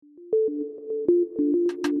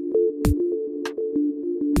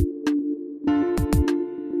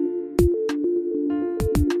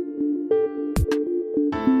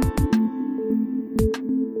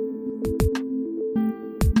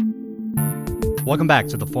Welcome back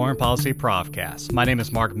to the Foreign Policy Provcast. My name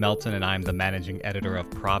is Mark Melton, and I'm the managing editor of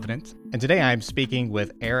Provident. And today I'm speaking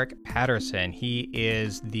with Eric Patterson. He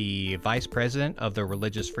is the vice president of the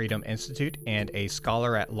Religious Freedom Institute and a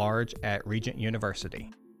scholar at large at Regent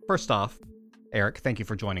University. First off, Eric, thank you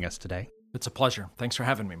for joining us today. It's a pleasure. Thanks for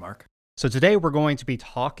having me, Mark. So today we're going to be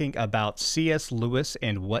talking about C.S. Lewis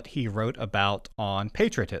and what he wrote about on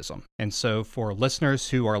patriotism. And so for listeners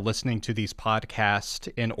who are listening to these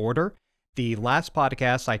podcasts in order, the last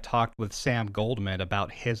podcast I talked with Sam Goldman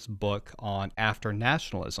about his book on After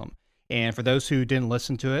Nationalism. And for those who didn't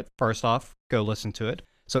listen to it, first off, go listen to it.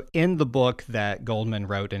 So in the book that Goldman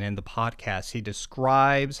wrote and in the podcast, he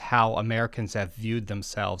describes how Americans have viewed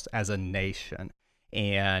themselves as a nation.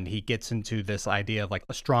 And he gets into this idea of like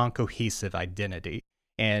a strong, cohesive identity.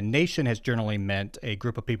 And nation has generally meant a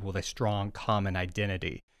group of people with a strong common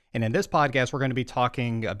identity. And in this podcast, we're going to be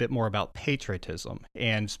talking a bit more about patriotism,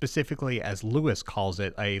 and specifically, as Lewis calls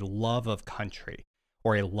it, a love of country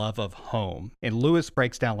or a love of home. And Lewis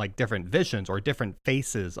breaks down like different visions or different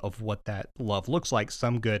faces of what that love looks like,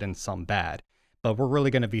 some good and some bad. But we're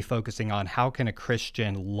really going to be focusing on how can a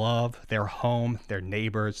Christian love their home, their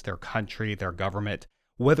neighbors, their country, their government,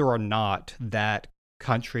 whether or not that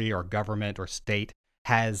country or government or state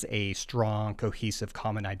has a strong, cohesive,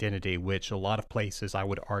 common identity, which a lot of places, I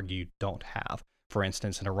would argue, don't have. For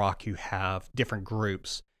instance, in Iraq, you have different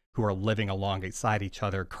groups who are living alongside each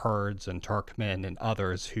other, Kurds and Turkmen and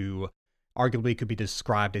others who arguably could be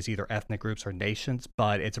described as either ethnic groups or nations,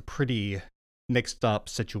 but it's a pretty mixed up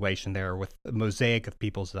situation there with a mosaic of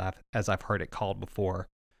peoples, as I've heard it called before.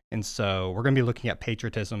 And so we're going to be looking at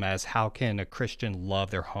patriotism as how can a Christian love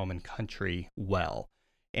their home and country well.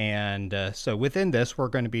 And so within this, we're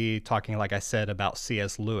going to be talking, like I said, about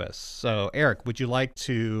C.S. Lewis. So Eric, would you like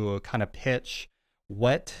to kind of pitch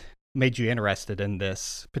what made you interested in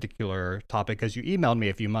this particular topic? Because you emailed me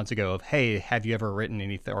a few months ago of, hey, have you ever written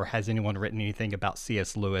anything, or has anyone written anything about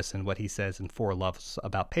C.S. Lewis and what he says in Four Loves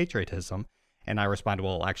about patriotism? And I responded,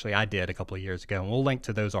 well, actually, I did a couple of years ago, and we'll link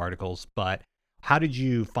to those articles. But how did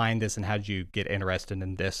you find this, and how did you get interested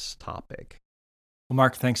in this topic? Well,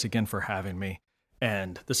 Mark, thanks again for having me.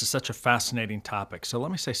 And this is such a fascinating topic. So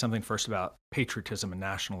let me say something first about patriotism and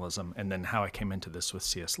nationalism, and then how I came into this with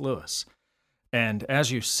C.S. Lewis. And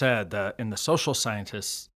as you said, in the social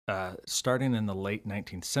scientists, starting in the late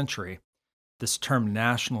 19th century, this term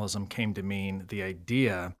nationalism came to mean the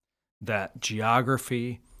idea that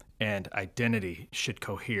geography and identity should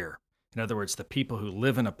cohere. In other words, the people who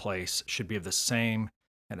live in a place should be of the same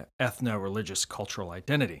kind of ethno-religious cultural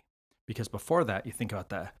identity. Because before that, you think about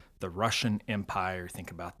the Russian Empire, you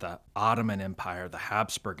think about the Ottoman Empire, the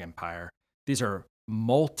Habsburg Empire. These are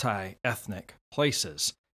multi-ethnic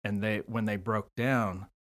places. And when they broke down,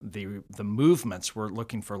 the movements were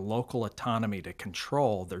looking for local autonomy to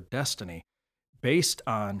control their destiny based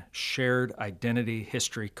on shared identity,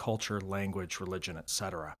 history, culture, language, religion,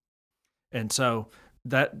 etc. And so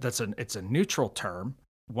it's a neutral term.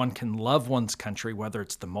 One can love one's country, whether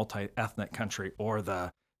it's the multi-ethnic country or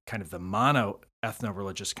the kind of the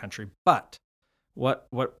mono-ethno-religious country. But what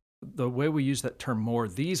the way we use that term more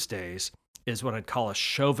these days is what I'd call a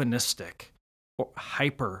chauvinistic or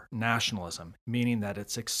hyper-nationalism, meaning that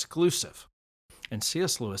it's exclusive. And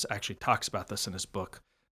C.S. Lewis actually talks about this in his book,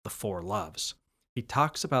 The Four Loves. He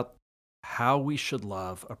talks about how we should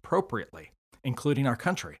love appropriately, including our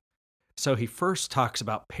country. So he first talks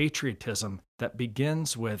about patriotism that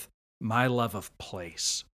begins with my love of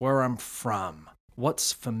place, where I'm from,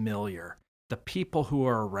 what's familiar, the people who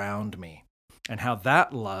are around me, and how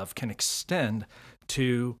that love can extend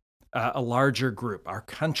to a larger group, our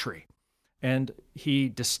country. And he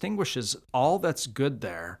distinguishes all that's good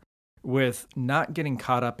there with not getting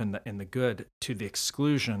caught up in the good to the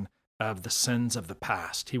exclusion of the sins of the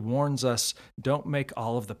past. He warns us, don't make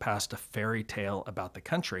all of the past a fairy tale about the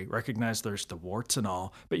country. Recognize there's the warts and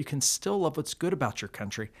all, but you can still love what's good about your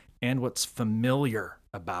country and what's familiar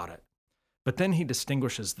about it. But then he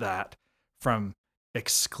distinguishes that from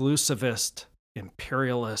exclusivist,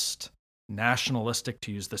 imperialist, nationalistic,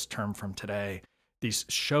 to use this term from today, these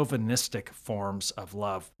chauvinistic forms of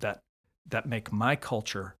love that make my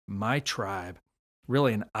culture, my tribe,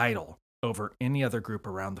 really an idol over any other group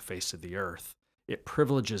around the face of the earth. It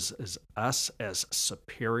privileges us as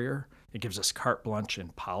superior. It gives us carte blanche in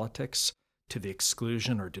politics to the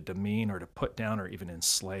exclusion or to demean or to put down or even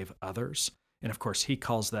enslave others. And of course, he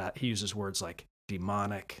uses words like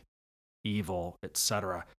demonic, evil,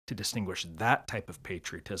 etc., to distinguish that type of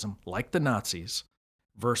patriotism, like the Nazis,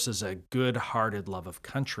 versus a good-hearted love of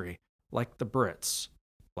country, like the Brits,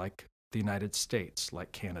 like the United States,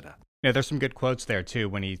 like Canada. There's some good quotes there too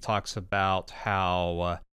when he talks about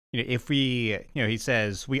how if we, he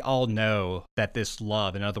says we all know that this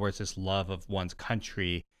love, in other words, this love of one's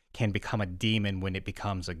country, can become a demon when it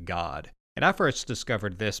becomes a god. And I first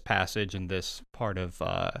discovered this passage and this part of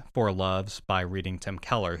Four Loves by reading Tim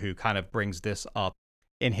Keller, who kind of brings this up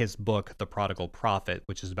in his book, The Prodigal Prophet,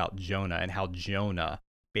 which is about Jonah and how Jonah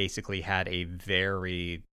basically had a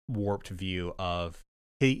very warped view of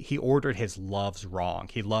he ordered his loves wrong.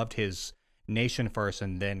 He loved his nation first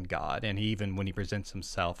and then God. And he, even when he presents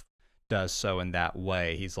himself, does so in that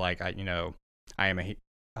way. He's like, I am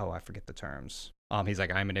I forget the terms. He's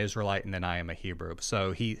like, I'm an Israelite and then I am a Hebrew.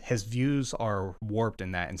 So his views are warped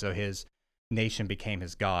in that. And so his nation became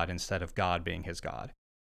his God instead of God being his God.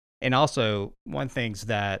 And also, one thing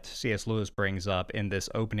that C.S. Lewis brings up in this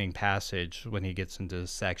opening passage when he gets into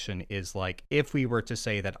this section is like, if we were to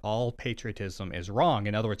say that all patriotism is wrong,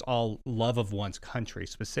 in other words, all love of one's country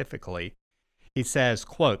specifically, he says,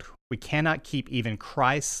 quote, "We cannot keep even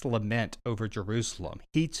Christ's lament over Jerusalem.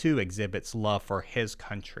 He too exhibits love for his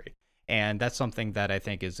country." And that's something that I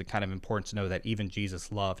think is kind of important to know, that even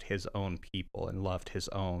Jesus loved his own people and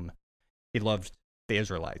he loved the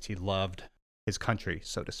Israelites. He loved his country,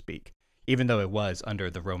 so to speak, even though it was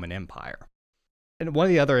under the Roman Empire. And one of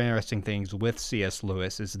the other interesting things with C.S.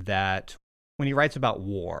 Lewis is that when he writes about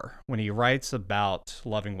war, when he writes about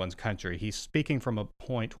loving one's country, he's speaking from a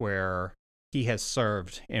point where he has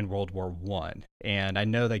served in World War I. And I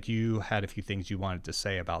know that you had a few things you wanted to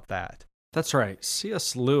say about that. That's right.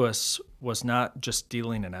 C.S. Lewis was not just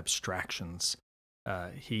dealing in abstractions.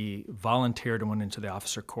 He volunteered and went into the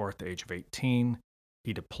officer corps at the age of 18.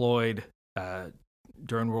 He deployed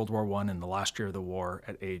during World War I in the last year of the war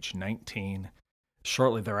at age 19.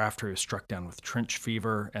 Shortly thereafter, he was struck down with trench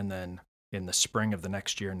fever, and then in the spring of the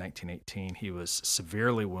next year, in 1918, he was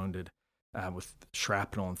severely wounded with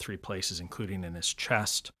shrapnel in 3 places, including in his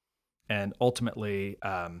chest, and ultimately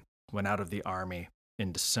went out of the Army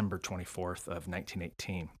in December 24th of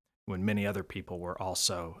 1918, when many other people were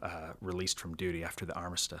also released from duty after the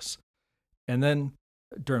armistice. And then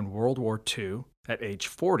during World War II, at age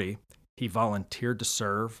 40, he volunteered to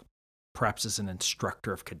serve, perhaps as an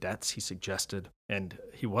instructor of cadets, he suggested, and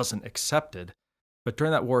he wasn't accepted. But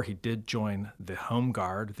during that war, he did join the Home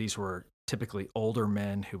Guard. These were typically older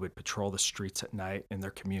men who would patrol the streets at night in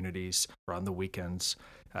their communities or on the weekends,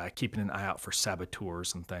 keeping an eye out for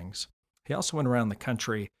saboteurs and things. He also went around the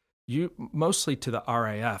country, mostly to the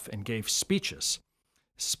RAF, and gave speeches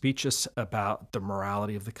about the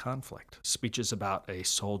morality of the conflict, speeches about a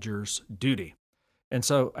soldier's duty. And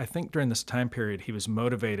so I think during this time period, he was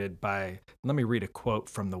motivated by, let me read a quote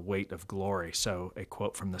from The Weight of Glory. So a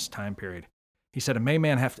quote from this time period. He said, a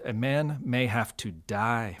man may have to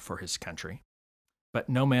die for his country, but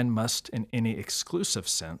no man must in any exclusive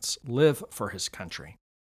sense live for his country.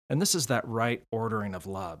 And this is that right ordering of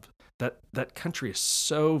love. That country is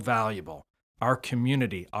so valuable, our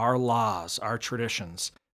community, our laws, our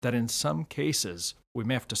traditions, that in some cases we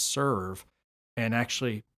may have to serve and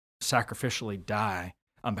actually sacrificially die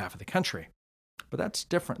on behalf of the country. But that's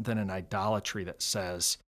different than an idolatry that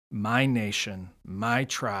says, my nation, my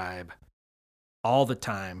tribe, all the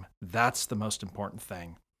time, that's the most important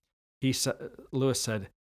thing. Lewis said,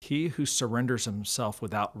 he who surrenders himself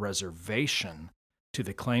without reservation to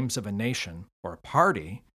the claims of a nation or a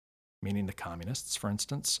party, meaning the communists, for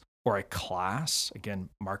instance, or a class, again,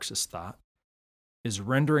 Marxist thought, is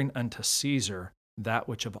rendering unto Caesar that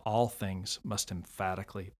which of all things must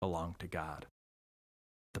emphatically belong to God,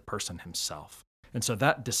 the person himself. And so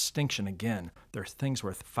that distinction, again, there are things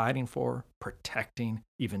worth fighting for, protecting,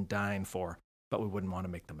 even dying for, but we wouldn't want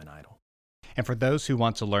to make them an idol. And for those who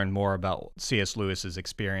want to learn more about C.S. Lewis's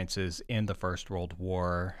experiences in the First World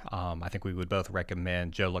War, I think we would both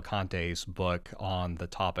recommend Joe LeConte's book on the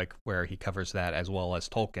topic, where he covers that, as well as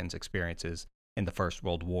Tolkien's experiences in the First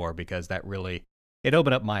World War, because that really, it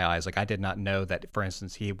opened up my eyes. Like, I did not know that, for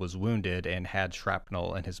instance, he was wounded and had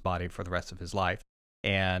shrapnel in his body for the rest of his life.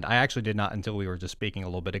 And I actually did not, until we were just speaking a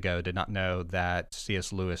little bit ago, did not know that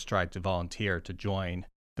C.S. Lewis tried to volunteer to join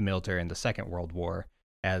the military in the Second World War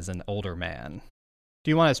as an older man.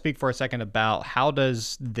 Do you want to speak for a second about how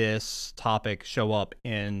does this topic show up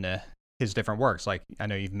in his different works? Like, I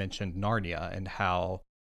know you've mentioned Narnia, and how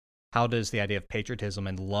does the idea of patriotism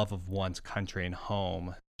and love of one's country and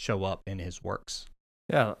home show up in his works?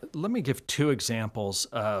 Yeah, let me give 2 examples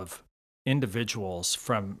of individuals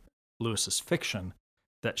from Lewis's fiction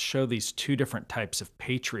that show these 2 different types of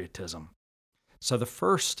patriotism. So the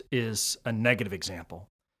first is a negative example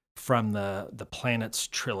from the Planets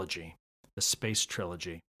trilogy, the space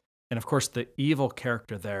trilogy. And of course, the evil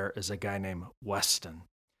character there is a guy named Weston.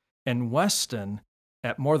 And Weston,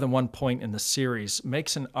 at more than one point in the series,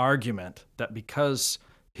 makes an argument that because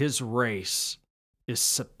his race is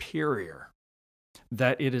superior,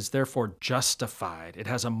 that it is therefore justified. It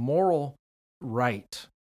has a moral right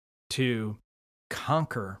to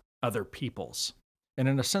conquer other peoples. And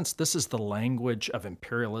in a sense, this is the language of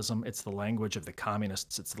imperialism. It's the language of the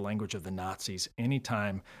communists. It's the language of the Nazis.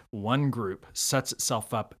 Anytime one group sets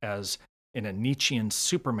itself up as, in a Nietzschean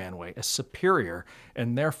Superman way, as superior,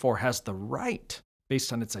 and therefore has the right,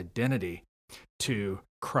 based on its identity, to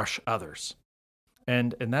crush others.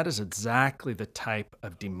 And that is exactly the type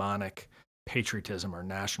of demonic patriotism or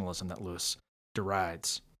nationalism that Lewis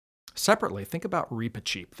derides. Separately, think about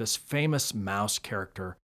Reepicheep, this famous mouse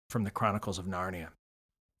character from the Chronicles of Narnia.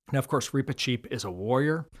 Now, of course, Reepicheep is a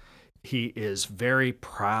warrior. He is very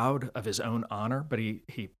proud of his own honor, but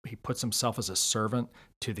he puts himself as a servant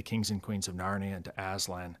to the kings and queens of Narnia and to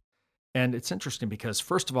Aslan. And it's interesting because,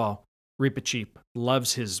 first of all, Reepicheep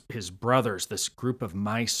loves his brothers, this group of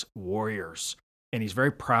mice warriors, and he's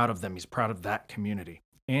very proud of them. He's proud of that community.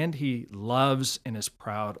 And he loves and is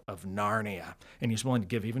proud of Narnia, and he's willing to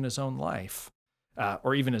give even his own life,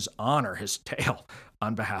 or even his honor, his tail,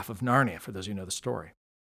 on behalf of Narnia, for those who know the story.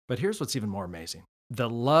 But here's what's even more amazing. The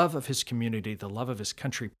love of his community, the love of his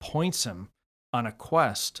country, points him on a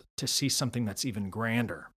quest to see something that's even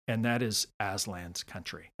grander, and that is Aslan's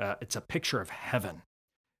country. It's a picture of heaven.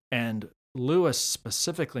 And Lewis,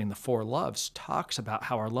 specifically in The Four Loves, talks about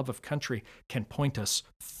how our love of country can point us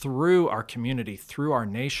through our community, through our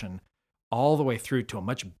nation, all the way through to a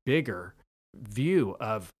much bigger view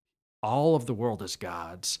of all of the world as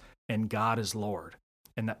God's and God is Lord.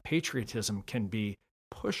 And that patriotism can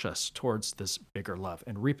push us towards this bigger love.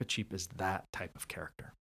 And Reepicheep is that type of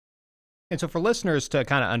character. And so for listeners to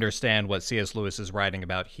kind of understand what C.S. Lewis is writing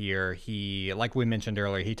about here, he, like we mentioned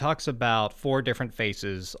earlier, he talks about 4 different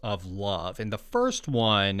faces of love. And the first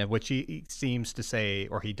one, which he seems to say,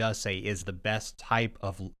 or he does say, is the best type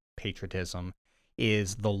of patriotism,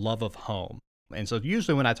 is the love of home. And so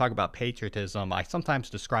usually when I talk about patriotism, I sometimes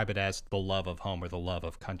describe it as the love of home or the love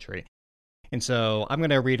of country. And so I'm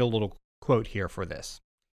going to read a little quote here for this.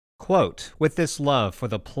 Quote, "With this love for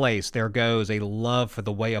the place, there goes a love for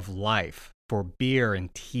the way of life, for beer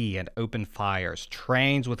and tea and open fires,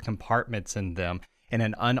 trains with compartments in them, and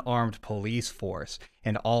an unarmed police force,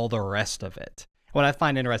 and all the rest of it." What I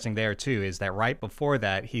find interesting there, too, is that right before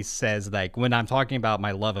that, he says, like, when I'm talking about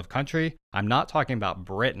my love of country, I'm not talking about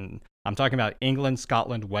Britain. I'm talking about England,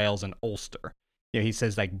 Scotland, Wales, and Ulster. He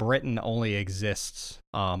says, like, Britain only exists,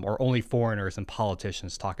 or only foreigners and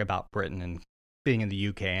politicians talk about Britain, and being in the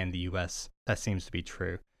UK and the US, that seems to be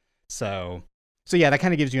true. So yeah, that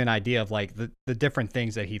kind of gives you an idea of like the different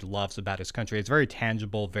things that he loves about his country. It's very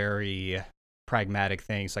tangible, very pragmatic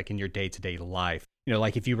things like in your day-to-day life.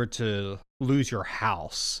 Like if you were to lose your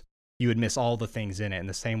house, you would miss all the things in it. In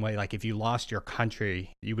the same way, like if you lost your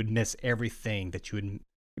country, you would miss everything, that you would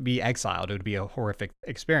be exiled. It would be a horrific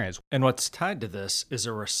experience. And what's tied to this is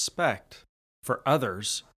a respect for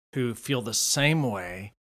others who feel the same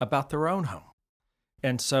way about their own home.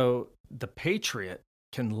 And so the patriot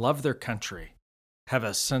can love their country, have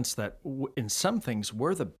a sense that in some things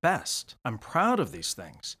we're the best. I'm proud of these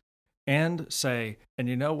things. And say, and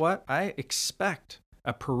you know what? I expect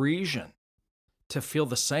a Parisian to feel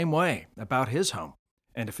the same way about his home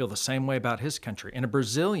and to feel the same way about his country, and a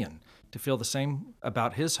Brazilian to feel the same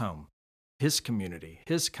about his home, his community,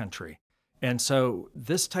 his country. And so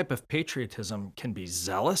this type of patriotism can be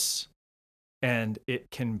zealous and it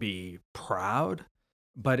can be proud,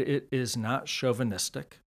 but it is not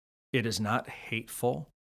chauvinistic. It is not hateful.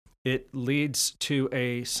 It leads to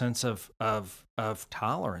a sense of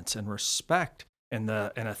tolerance and respect and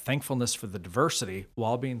a thankfulness for the diversity,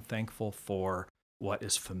 while being thankful for what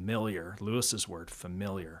is familiar. Lewis's word,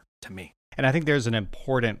 familiar, to me. And I think there's an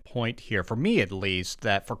important point here, for me at least,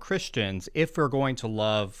 that for Christians, if we're going to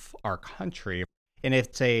love our country, and if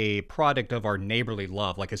it's a product of our neighborly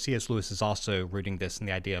love, like C.S. Lewis is also rooting this in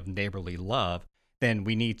the idea of neighborly love, then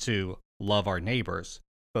we need to love our neighbors,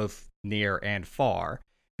 both near and far.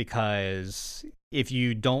 Because if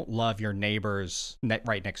you don't love your neighbors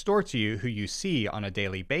right next door to you, who you see on a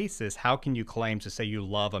daily basis, how can you claim to say you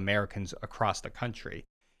love Americans across the country?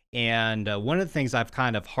 And one of the things I've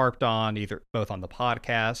kind of harped on, both on the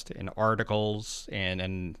podcast, in articles,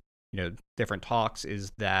 and different talks,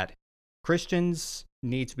 is that Christians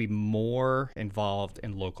need to be more involved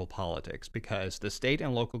in local politics, because the state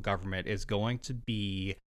and local government is going to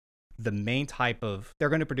be they're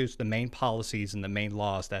going to produce the main policies and the main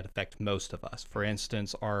laws that affect most of us. For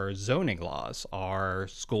instance, our zoning laws, our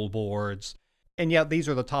school boards. And yet these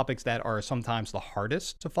are the topics that are sometimes the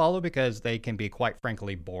hardest to follow because they can be quite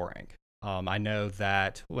frankly boring. I know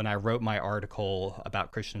that when I wrote my article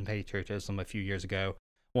about Christian patriotism a few years ago,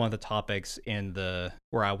 one of the topics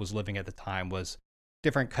where I was living at the time was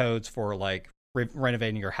different codes for like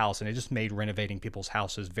renovating your house, and it just made renovating people's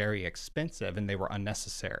houses very expensive and they were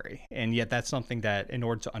unnecessary. And yet that's something that in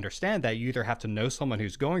order to understand that, you either have to know someone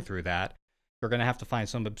who's going through that, you're going to have to find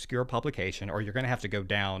some obscure publication, or you're going to have to go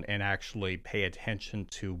down and actually pay attention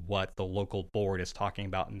to what the local board is talking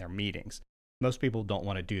about in their meetings. Most people don't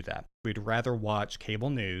want to do that. We'd rather watch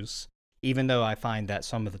cable news, even though I find that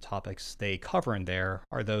some of the topics they cover in there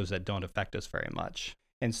are those that don't affect us very much.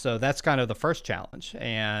 And so that's kind of the first challenge.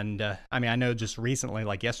 And I know just recently,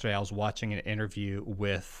 like yesterday, I was watching an interview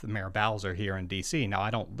with Mayor Bowser here in DC. Now,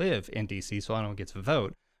 I don't live in DC, so I don't get to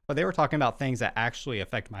vote. But they were talking about things that actually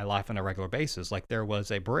affect my life on a regular basis. Like there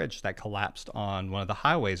was a bridge that collapsed on one of the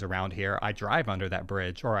highways around here. I drive under that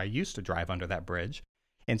bridge, or I used to drive under that bridge.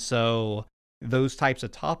 And so those types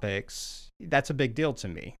of topics, that's a big deal to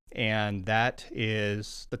me. And that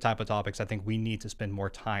is the type of topics I think we need to spend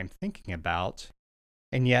more time thinking about.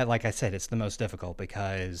 And yet, like I said, it's the most difficult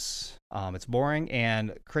because it's boring.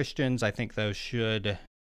 And Christians, I think, though,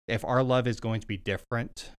 if our love is going to be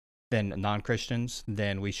different than non-Christians,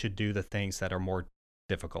 then we should do the things that are more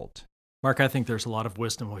difficult. Mark, I think there's a lot of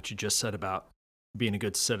wisdom in what you just said about being a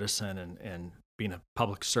good citizen and being a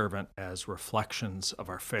public servant as reflections of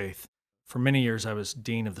our faith. For many years, I was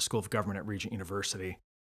dean of the School of Government at Regent University.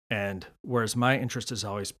 And whereas my interest has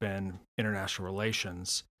always been international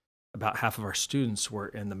relations, about half of our students were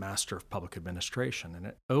in the Master of Public Administration. And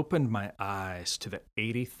it opened my eyes to the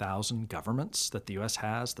 80,000 governments that the U.S.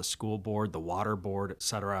 has, the school board, the water board, et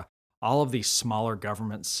cetera, all of these smaller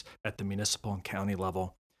governments at the municipal and county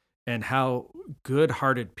level, and how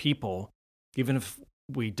good-hearted people, even if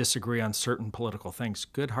we disagree on certain political things,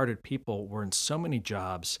 good-hearted people were in so many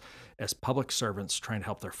jobs as public servants trying to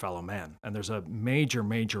help their fellow man. And there's a major,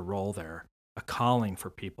 major role there, a calling for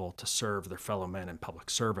people to serve their fellow men in public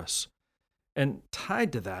service. And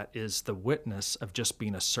tied to that is the witness of just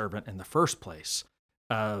being a servant in the first place,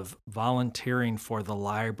 of volunteering for the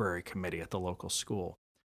library committee at the local school,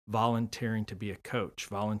 volunteering to be a coach,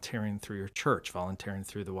 volunteering through your church, volunteering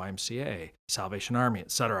through the YMCA, Salvation Army,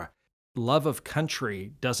 etc. Love of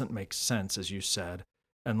country doesn't make sense, as you said,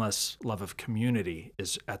 unless love of community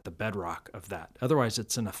is at the bedrock of that. Otherwise,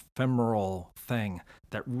 it's an ephemeral thing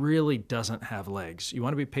that really doesn't have legs. You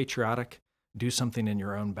want to be patriotic? Do something in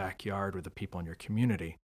your own backyard with the people in your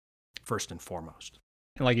community, first and foremost.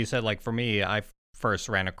 And like you said, like for me, I first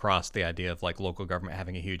ran across the idea of like local government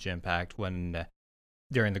having a huge impact when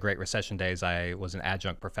during the Great Recession days, I was an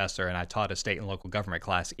adjunct professor and I taught a state and local government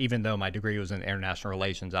class. Even though my degree was in international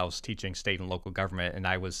relations, I was teaching state and local government, and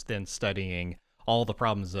I was then studying I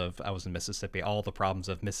was in Mississippi, all the problems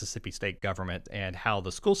of Mississippi state government and how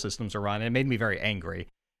the school systems are run. It made me very angry.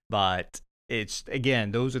 But it's,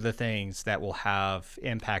 again, those are the things that will have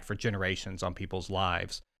impact for generations on people's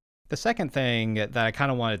lives. The second thing that I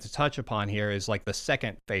kind of wanted to touch upon here is like the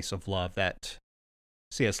second face of love that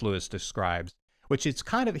C.S. Lewis describes, which it's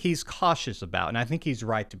he's cautious about. And I think he's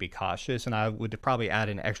right to be cautious. And I would probably add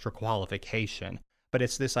an extra qualification. But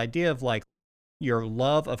it's this idea of like, your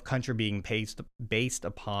love of country being based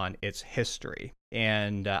upon its history.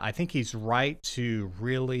 And I think he's right to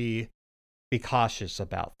really be cautious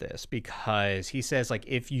about this, because he says, like,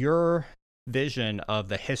 if your vision of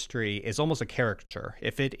the history is almost a caricature,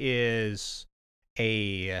 if it is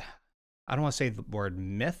I don't want to say the word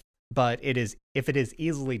myth, but if it is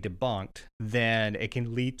easily debunked, then it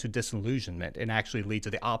can lead to disillusionment and actually lead to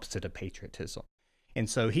the opposite of patriotism. And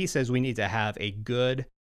so he says we need to have a good,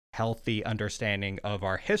 healthy understanding of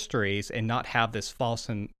our histories and not have this false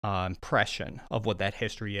impression of what that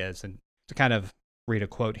history is. And to kind of read a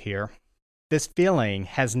quote here, this feeling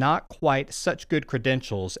has not quite such good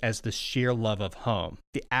credentials as the sheer love of home.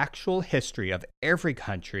 The actual history of every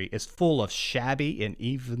country is full of shabby and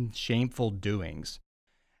even shameful doings.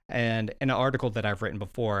 And in an article that I've written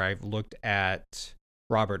before, I've looked at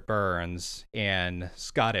Robert Burns and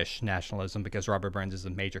Scottish nationalism, because Robert Burns is a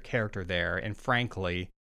major character there. And frankly,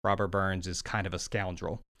 Robert Burns is kind of a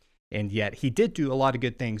scoundrel. And yet he did do a lot of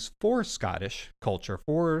good things for Scottish culture,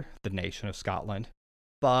 for the nation of Scotland.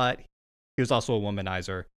 But he was also a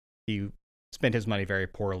womanizer. He spent his money very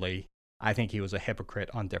poorly. I think he was a hypocrite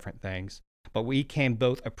on different things. But we can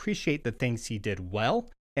both appreciate the things he did well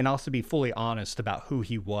and also be fully honest about who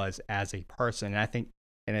he was as a person. And I think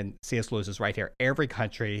and then C.S. Lewis is right here, every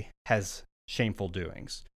country has shameful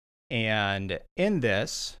doings. And in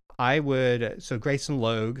this, so Grayson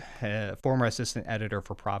Logue, former assistant editor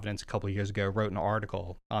for Providence a couple of years ago, wrote an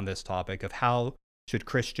article on this topic of how should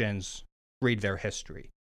Christians read their history.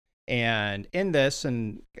 And in this,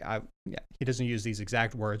 he doesn't use these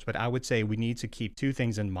exact words, but I would say we need to keep two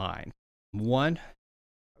things in mind. One,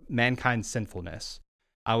 mankind's sinfulness.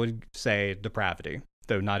 I would say depravity,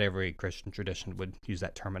 though not every Christian tradition would use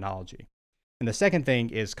that terminology. And the second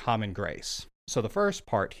thing is common grace. So the first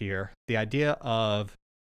part here, the idea of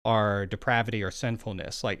our depravity or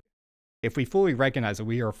sinfulness, like if we fully recognize that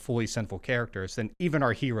we are fully sinful characters, then even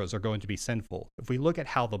our heroes are going to be sinful. If we look at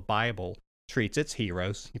how the Bible treats its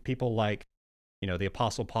heroes, people like, the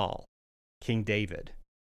Apostle Paul, King David,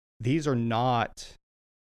 these are not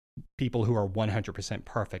people who are 100%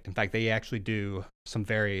 perfect. In fact, they actually do some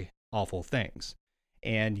very awful things.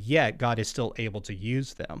 And yet God is still able to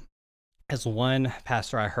use them. As one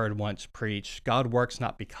pastor I heard once preach, God works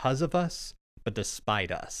not because of us, but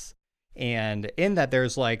despite us. And in that,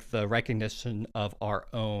 there's like the recognition of our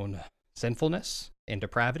own sinfulness and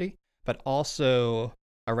depravity, but also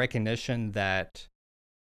a recognition that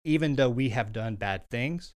even though we have done bad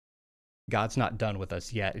things, God's not done with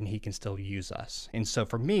us yet, and he can still use us. And so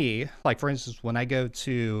for me, like for instance, when I go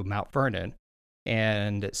to Mount Vernon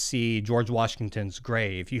and see George Washington's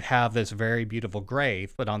grave, you have this very beautiful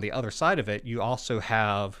grave, but on the other side of it, you also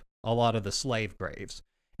have a lot of the slave graves.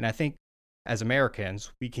 And I think as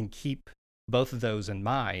Americans, we can keep both of those in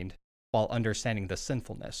mind while understanding the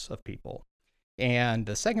sinfulness of people. And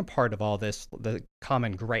the second part of all this, the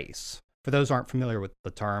common grace, for those who aren't familiar with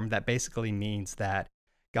the term, that basically means that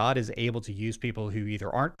God is able to use people who either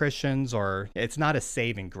aren't Christians, or it's not a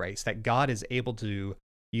saving grace, that God is able to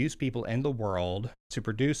use people in the world to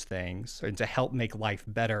produce things and to help make life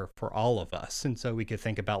better for all of us. And so we could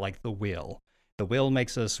think about like the will. The will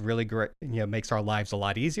makes us really great, makes our lives a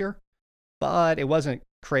lot easier, but it wasn't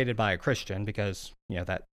created by a Christian because,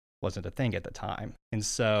 that wasn't a thing at the time. And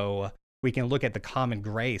so we can look at the common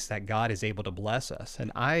grace that God is able to bless us.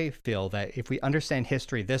 And I feel that if we understand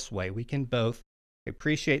history this way, we can both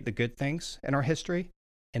appreciate the good things in our history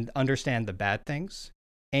and understand the bad things.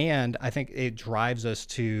 And I think it drives us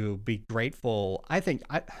to be grateful.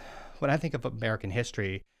 When I think of American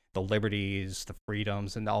history, the liberties, the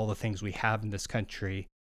freedoms, and all the things we have in this country,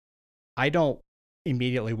 I don't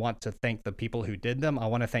immediately want to thank the people who did them. I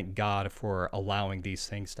want to thank God for allowing these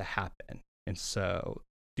things to happen. And so,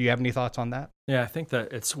 do you have any thoughts on that? Yeah, I think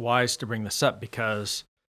that it's wise to bring this up because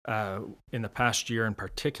in the past year in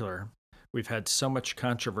particular, we've had so much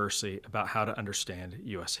controversy about how to understand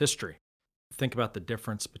U.S. history. Think about the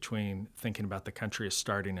difference between thinking about the country as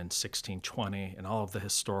starting in 1620 and all of the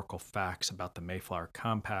historical facts about the Mayflower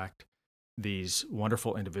Compact. These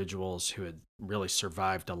wonderful individuals who had really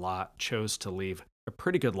survived a lot chose to leave a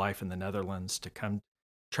pretty good life in the Netherlands to come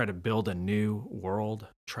try to build a new world,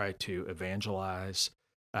 try to evangelize,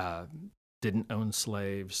 didn't own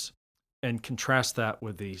slaves, and contrast that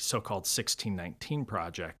with the so-called 1619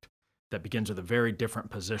 Project that begins with a very different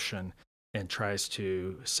position and tries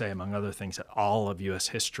to say, among other things, that all of U.S.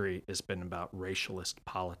 history has been about racialist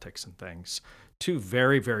politics and things. Two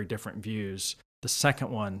very, very different views. The second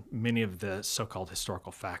one, many of the so-called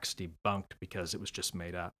historical facts debunked because it was just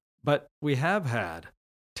made up. But we have had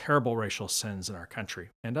terrible racial sins in our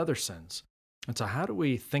country and other sins. And so how do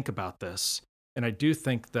we think about this? And I do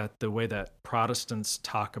think that the way that Protestants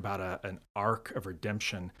talk about an arc of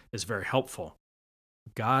redemption is very helpful.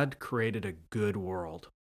 God created a good world,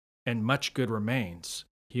 and much good remains.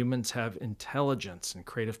 Humans have intelligence and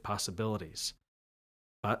creative possibilities.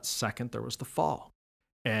 But second, there was the fall.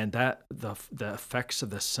 And that the effects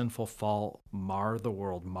of the sinful fall mar the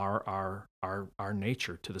world, mar our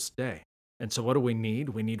nature to this day. And so what do we need?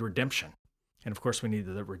 We need redemption. And of course, we need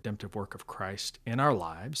the redemptive work of Christ in our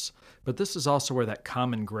lives. But this is also where that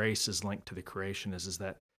common grace is linked to the creation, is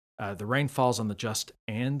that the rain falls on the just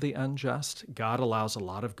and the unjust. God allows a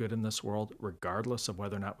lot of good in this world, regardless of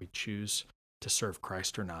whether or not we choose to serve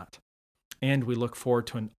Christ or not. And we look forward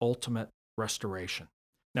to an ultimate restoration.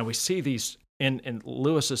 Now, we see these in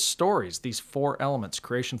Lewis's stories, these four elements: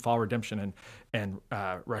 creation, fall, redemption, and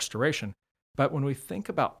restoration. But when we think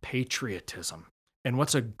about patriotism and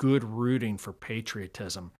what's a good rooting for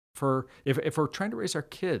patriotism, if we're trying to raise our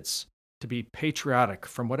kids to be patriotic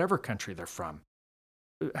from whatever country they're from,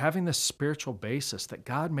 having this spiritual basis that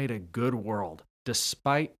God made a good world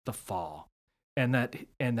despite the fall, and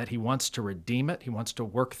that he wants to redeem it, he wants to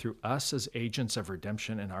work through us as agents of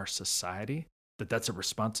redemption in our society, that's a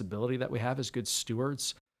responsibility that we have as good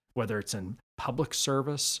stewards, whether it's in public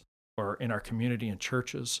service or in our community and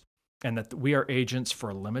churches, and that we are agents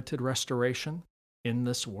for limited restoration in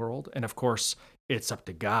this world. And of course, it's up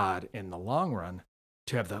to God in the long run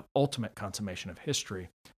to have the ultimate consummation of history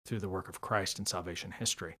through the work of Christ in salvation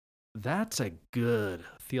history. That's a good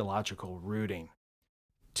theological rooting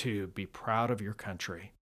to be proud of your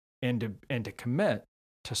country and to commit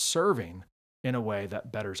to serving in a way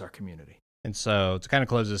that betters our community. And so to kind of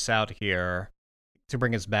close this out here, to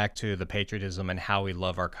bring us back to the patriotism and how we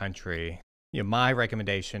love our country, my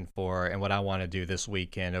recommendation for, and what I want to do this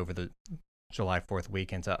weekend over the July 4th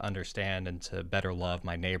weekend to understand and to better love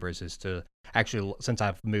my neighbors is to actually, since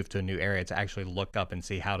I've moved to a new area, to actually look up and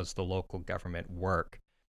see how does the local government work.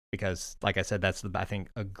 Because like I said, that's, I think,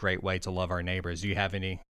 a great way to love our neighbors. Do you have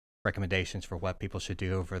any recommendations for what people should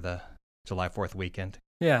do over the July 4th weekend?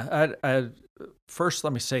 Yeah, first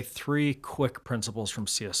let me say 3 quick principles from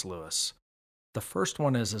C.S. Lewis. The first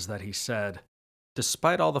one is that he said,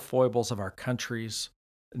 despite all the foibles of our countries,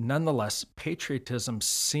 nonetheless, patriotism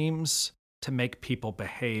seems to make people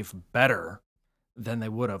behave better than they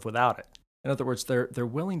would have without it. In other words, they're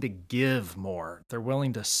willing to give more. They're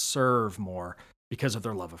willing to serve more because of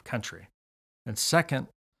their love of country. And second,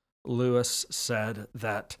 Lewis said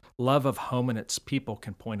that love of home and its people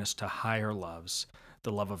can point us to higher loves,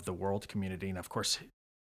 the love of the world community, and of course,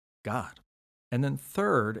 God. And then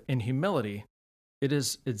third, in humility, it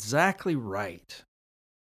is exactly right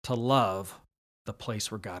to love the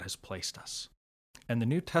place where God has placed us. And the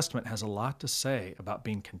New Testament has a lot to say about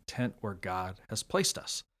being content where God has placed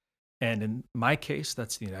us. And in my case,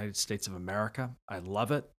 that's the United States of America. I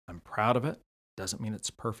love it. I'm proud of it. Doesn't mean it's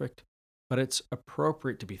perfect, but it's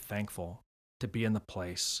appropriate to be thankful to be in the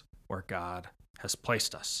place where God has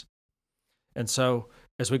placed us. And so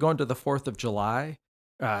as we go into the 4th of July,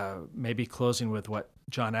 maybe closing with what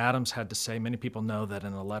John Adams had to say. Many people know that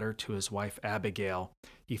in a letter to his wife, Abigail,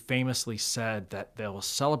 he famously said that they will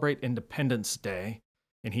celebrate Independence Day,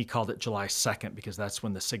 and he called it July 2nd because that's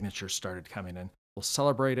when the signatures started coming in. We'll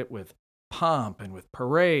celebrate it with pomp and with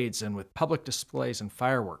parades and with public displays and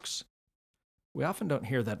fireworks. We often don't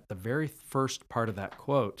hear that the very first part of that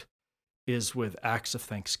quote is with acts of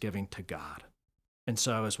thanksgiving to God. And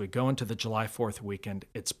so as we go into the July 4th weekend,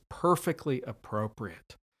 it's perfectly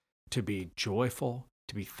appropriate to be joyful,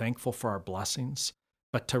 to be thankful for our blessings,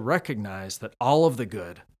 but to recognize that all of the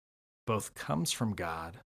good both comes from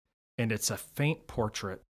God, and it's a faint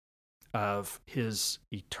portrait of his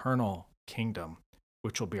eternal kingdom,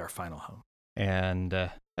 which will be our final home. And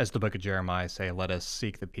as the book of Jeremiah say, let us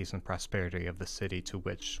seek the peace and prosperity of the city to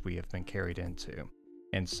which we have been carried into.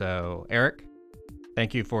 And so, Eric,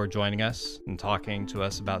 thank you for joining us and talking to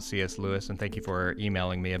us about C.S. Lewis, and thank you for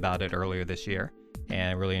emailing me about it earlier this year. And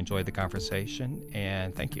I really enjoyed the conversation,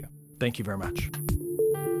 and thank you. Thank you very much.